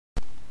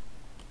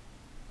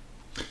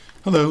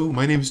Hello,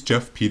 my name is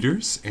Geoff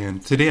Peters,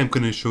 and today I'm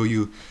going to show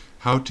you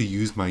how to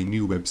use my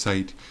new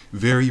website,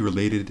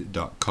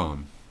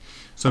 veryrelated.com.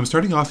 So I'm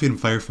starting off in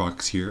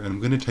Firefox here, and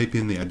I'm going to type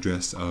in the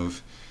address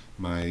of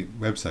my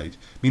website.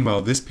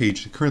 Meanwhile, this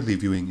page currently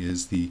viewing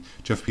is the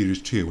Geoff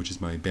Peters Trio, which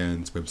is my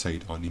band's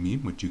website on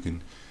Imeem, which you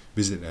can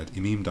visit at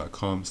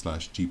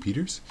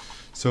imeem.com/gpeters.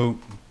 So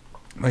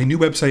my new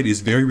website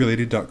is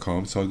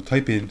veryrelated.com, so I'll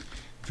type in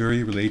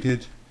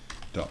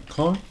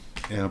veryrelated.com,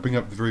 and I'll bring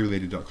up the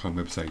veryrelated.com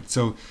website.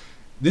 So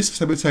this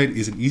website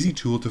is an easy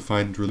tool to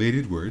find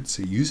related words.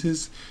 It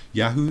uses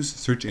Yahoo's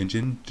search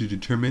engine to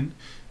determine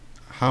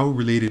how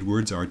related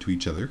words are to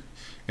each other,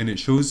 and it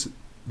shows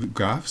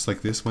graphs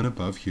like this one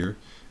above here,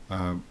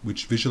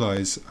 which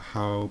visualize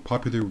how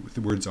popular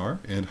the words are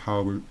and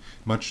how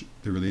much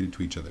they're related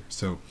to each other.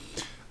 So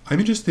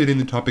I'm interested in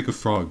the topic of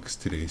frogs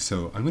today,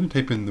 so I'm going to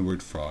type in the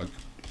word frog,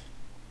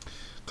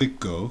 click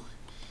go,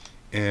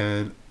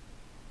 and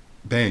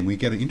bang, we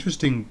get an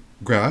interesting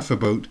graph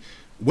about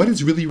what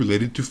is really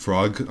related to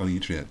frog on the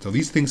internet. So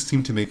these things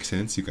seem to make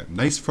sense. You've got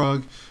nice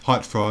frog,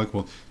 hot frog.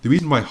 Well, the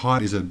reason why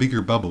hot is a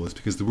bigger bubble is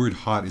because the word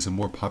hot is a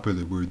more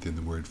popular word than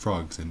the word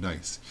frogs and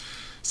nice.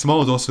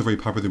 Small is also a very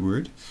popular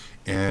word,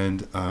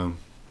 and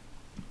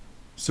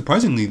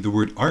surprisingly, the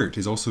word art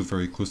is also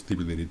very closely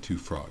related to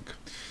frog.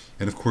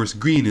 And of course,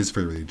 green is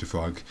very related to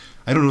frog.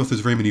 I don't know if there's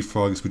very many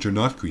frogs which are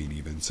not green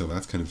even, so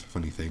that's kind of a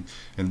funny thing.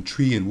 And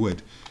tree and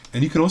wood.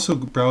 And you can also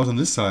browse on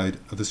this side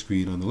of the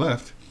screen on the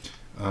left,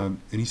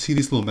 and you see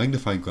this little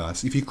magnifying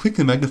glass. If you click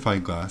the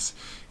magnifying glass,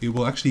 it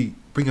will actually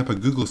bring up a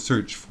Google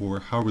search for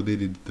how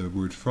related the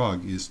word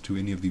frog is to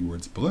any of the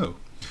words below.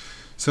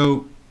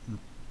 So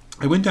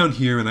I went down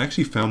here and I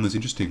actually found this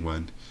interesting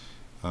one.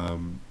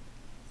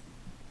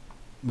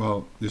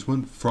 Well, there's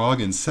one,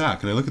 frog and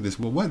sack, and I look at this,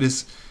 well, what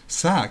does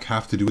sack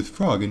have to do with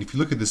frog? And if you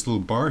look at this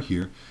little bar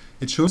here,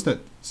 it shows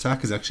that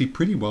sack is actually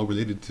pretty well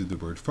related to the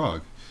word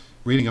frog,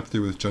 rating up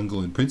there with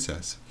jungle and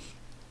princess.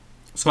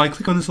 So I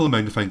click on this little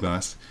magnifying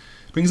glass,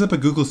 brings up a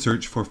Google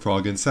search for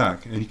frog and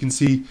sack, and you can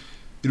see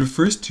it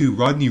refers to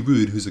Rodney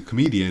Rude, who's a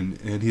comedian,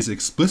 and his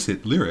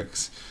explicit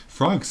lyrics,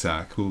 Frog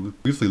Sack. We'll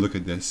briefly look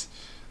at this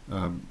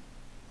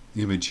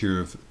image here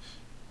of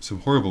some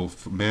horrible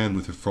man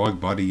with a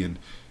frog body and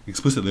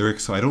explicit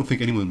lyrics, so I don't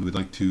think anyone would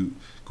like to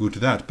go to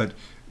that. But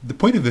the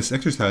point of this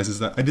exercise is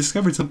that I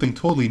discovered something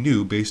totally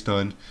new based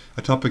on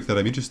a topic that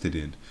I'm interested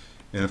in.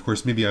 And of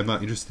course, maybe I'm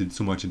not interested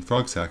so much in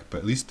frog sack, but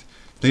at least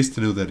it's nice to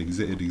know that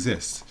it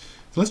exists.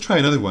 So let's try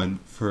another one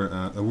for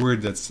a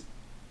word that's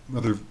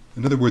another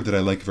word that I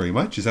like very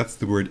much, that's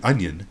the word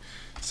onion.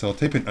 So I'll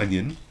type in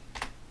onion,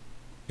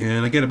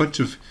 and I get a bunch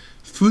of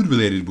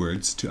food-related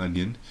words to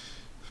onion.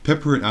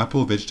 Pepper and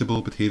apple,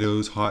 vegetable,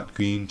 potatoes, hot,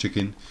 green,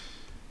 chicken.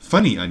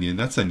 Funny onion,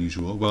 that's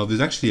unusual. Well, there's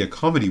actually a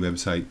comedy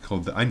website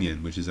called The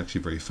Onion, which is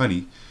actually very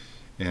funny,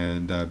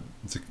 and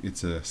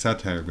it's a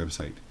satire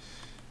website.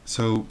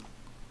 So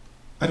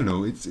I don't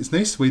know, it's a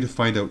nice way to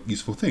find out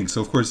useful things.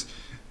 So of course,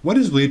 what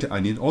is related to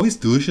onion? All these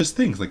delicious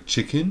things like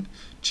chicken,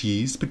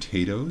 cheese,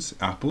 potatoes,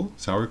 apple,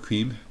 sour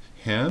cream,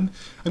 ham.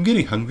 I'm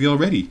getting hungry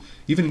already.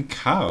 Even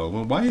cow.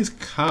 Well, why is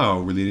cow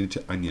related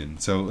to onion?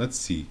 So let's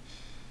see.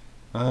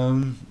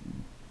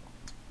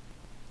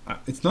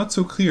 It's not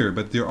so clear,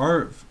 but there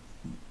are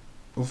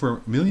over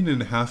 1.5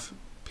 million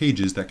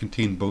pages that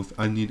contain both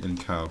onion and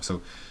cow.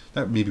 So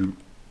that maybe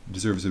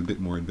deserves a bit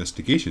more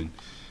investigation.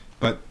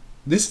 But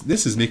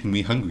this is making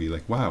me hungry.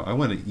 Like, wow, I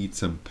want to eat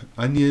some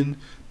onion,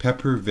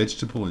 pepper,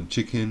 vegetable, and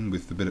chicken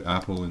with a bit of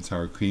apple and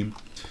sour cream.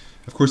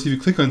 Of course, if you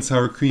click on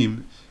sour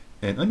cream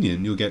and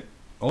onion, you'll get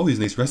all these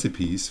nice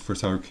recipes for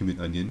sour cream and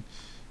onion,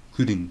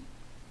 including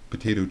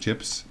potato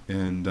chips,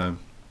 and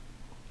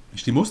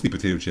actually mostly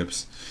potato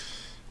chips.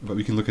 But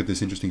we can look at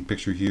this interesting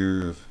picture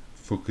here of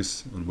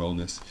focus on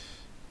wellness,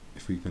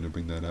 if we're going to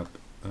bring that up.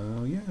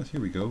 Yeah, here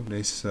we go.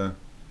 Nice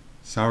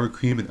sour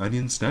cream and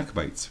onion snack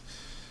bites.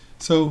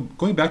 So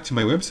going back to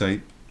my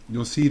website,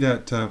 you'll see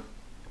that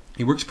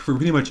it works for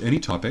pretty much any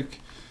topic.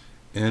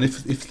 And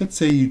if let's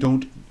say you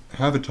don't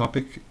have a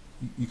topic,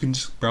 you can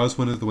just browse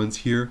one of the ones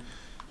here.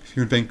 If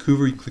you're in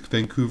Vancouver, you click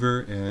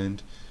Vancouver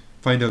and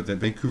find out that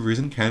Vancouver is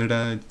in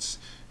Canada. It's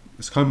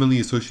commonly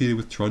associated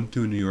with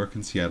Toronto, New York,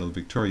 and Seattle,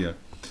 Victoria.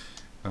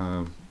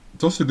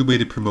 It's also a good way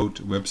to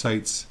promote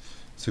websites.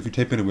 So if you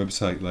type in a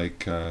website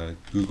like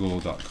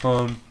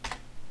google.com,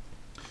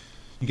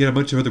 you get a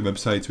bunch of other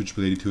websites which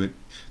are related to it.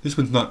 This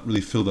one's not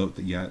really filled out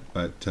yet,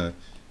 but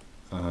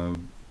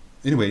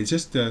anyway, it's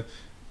just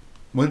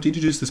wanted to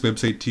introduce this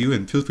website to you,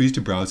 and feel free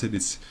to browse it.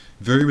 It's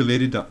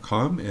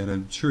veryrelated.com, and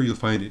I'm sure you'll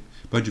find a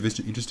bunch of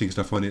interesting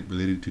stuff on it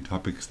related to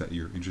topics that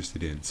you're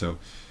interested in. So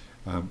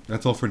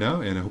that's all for now,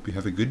 and I hope you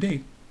have a good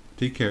day.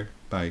 Take care.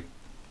 Bye.